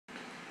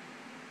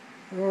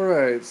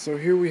Alright, so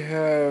here we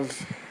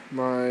have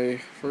my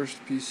first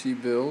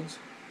PC build.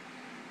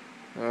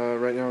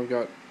 Right now I've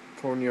got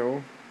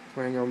Ponyo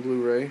playing on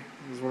Blu-ray.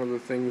 This is one of the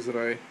things that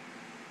I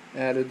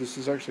added. This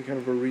is actually kind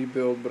of a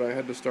rebuild, but I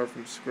had to start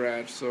from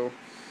scratch. So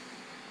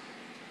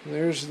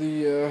there's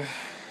the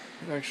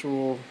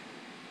actual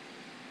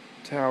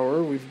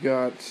tower. We've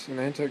got an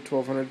Antec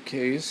 1200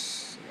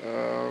 case.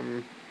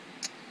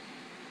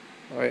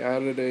 I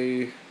added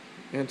a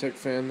Antec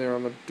fan there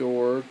on the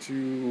door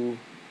to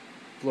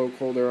blow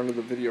cold air under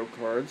the video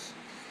cards.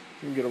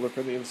 You can get a look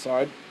on the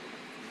inside.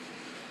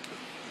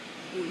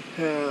 We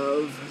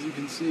have, as you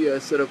can see, I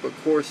set up a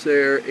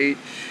Corsair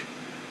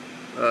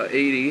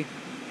H80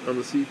 on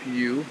the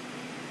CPU,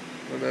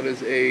 and that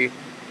is a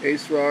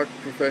Asrock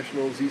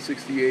Professional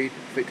Z68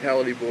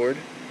 Fatality board.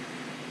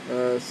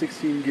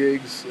 16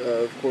 gigs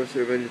of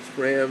Corsair Vengeance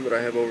RAM that I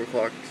have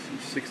overclocked to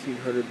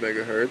 1600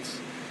 megahertz.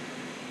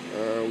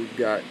 We've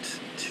got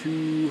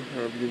two, I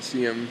don't know if you can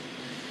see them,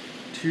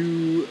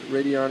 two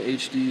Radeon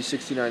HD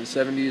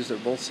 6970s. They're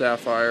both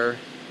Sapphire.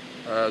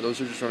 Those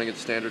are just running at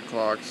standard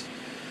clocks.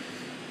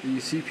 The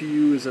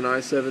CPU is an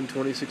i7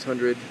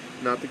 2600,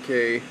 not the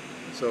K,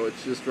 so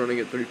it's just running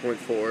at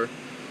 3.4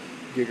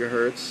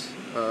 gigahertz.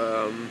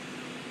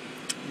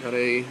 Got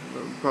a,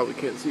 probably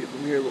can't see it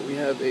from here, but we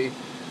have a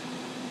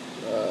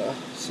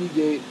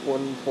Seagate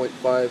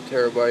 1.5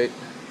 terabyte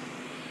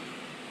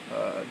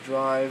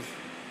drive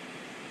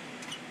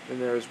in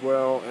there as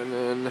well, and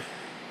then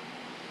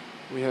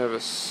we have a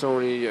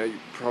Sony, you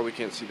probably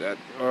can't see that,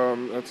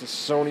 that's a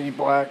Sony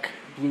black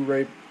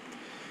Blu-ray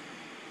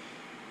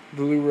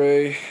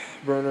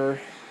burner,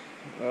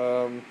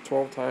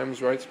 12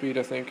 times write speed,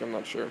 I think, I'm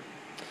not sure.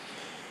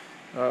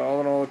 All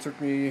in all, it took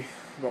me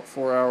about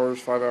 4 hours,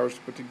 5 hours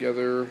to put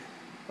together.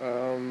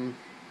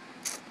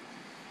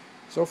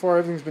 So far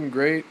everything's been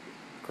great.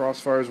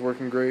 Crossfire's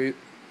working great.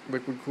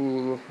 Liquid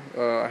cool.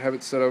 I have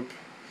it set up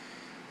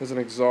as an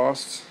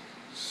exhaust,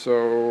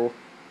 so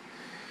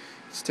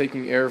it's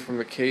taking air from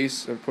the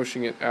case and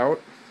pushing it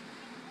out.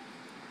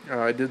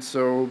 I did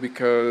so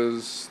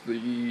because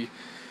the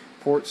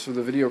ports for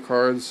the video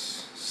cards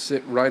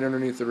sit right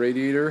underneath the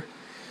radiator,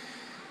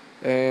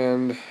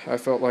 and I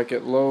felt like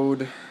at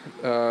load,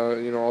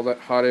 all that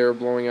hot air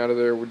blowing out of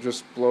there would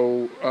just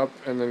blow up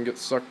and then get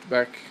sucked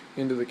back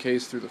into the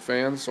case through the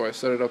fan, so I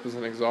set it up as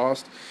an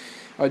exhaust.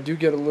 I do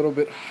get a little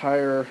bit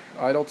higher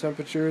idle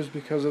temperatures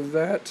because of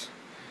that,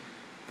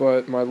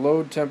 but my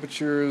load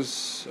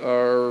temperatures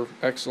are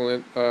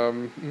excellent.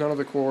 None of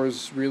the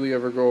cores really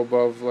ever go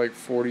above like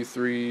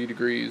 43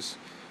 degrees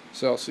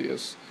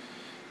Celsius.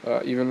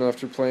 Even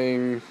after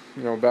playing,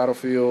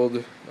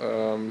 Battlefield,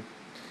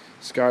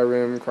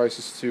 Skyrim,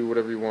 Crisis 2,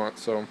 whatever you want.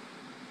 So,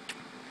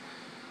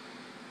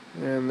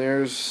 and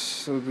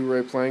there's the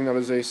Blu-ray playing. That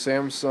is a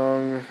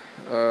Samsung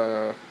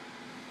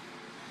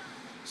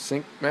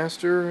Sync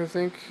Master, I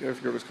think. I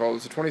forget what it's called.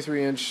 It's a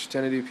 23-inch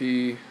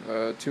 1080p,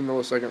 2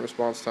 millisecond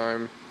response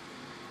time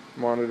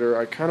monitor.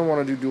 I kind of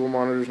want to do dual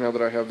monitors now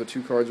that I have the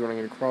two cards running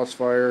in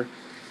Crossfire.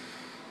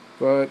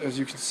 But as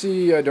you can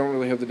see, I don't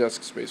really have the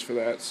desk space for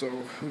that. So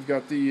we've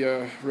got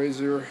the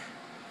Razer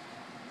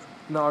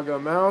Naga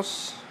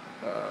mouse.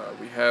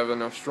 We have a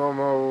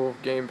Nostromo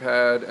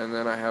gamepad, and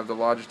then I have the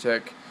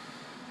Logitech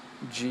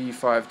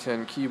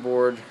G510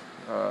 keyboard,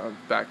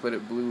 backlit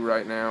at blue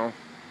right now.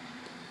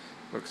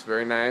 Looks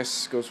very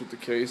nice, goes with the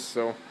case.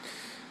 So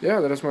yeah,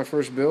 that is my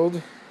first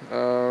build.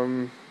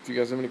 If you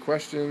guys have any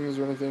questions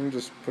or anything,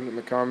 just put it in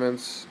the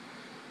comments.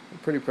 I'm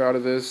pretty proud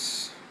of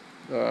this.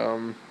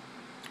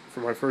 For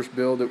my first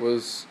build, it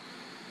was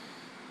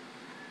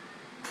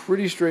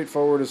pretty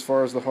straightforward as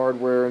far as the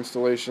hardware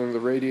installation. The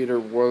radiator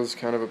was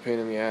kind of a pain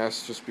in the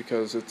ass just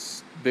because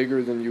it's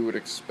bigger than you would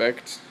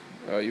expect.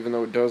 Even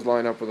though it does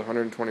line up with a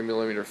 120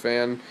 millimeter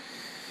fan,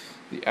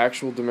 the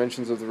actual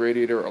dimensions of the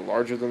radiator are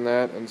larger than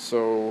that, and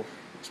so,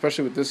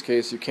 especially with this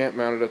case, you can't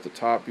mount it at the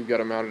top, you've got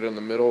to mount it in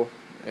the middle,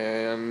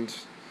 and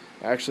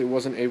I actually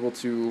wasn't able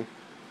to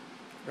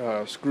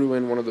screw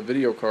in one of the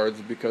video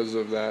cards because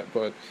of that,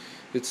 but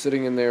it's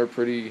sitting in there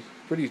pretty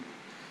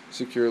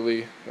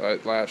securely,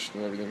 latched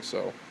and everything,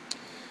 so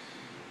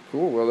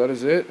cool. Well, that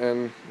is it,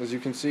 and as you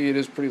can see, it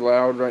is pretty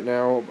loud right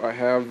now. I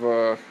have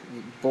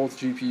both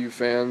GPU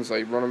fans.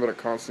 I run them at a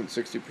constant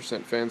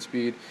 60% fan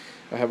speed.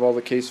 I have all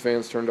the case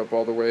fans turned up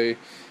all the way.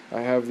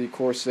 I have the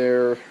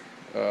Corsair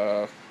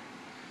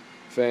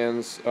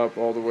fans up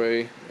all the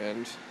way,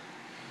 and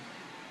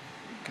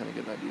kind of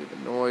get an idea of the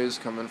noise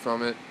coming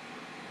from it.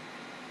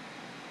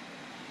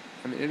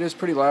 I mean, it is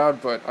pretty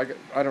loud, but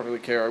I don't really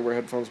care. I wear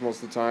headphones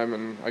most of the time,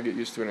 and I get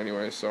used to it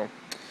anyway, so.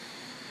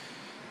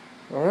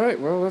 Alright,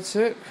 well, that's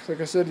it.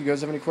 Like I said, if you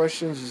guys have any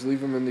questions, just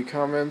leave them in the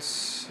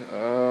comments.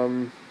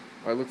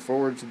 I look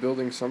forward to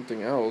building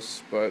something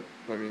else, but,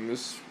 I mean,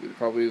 this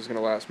probably is going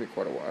to last me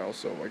quite a while,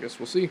 so I guess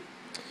we'll see.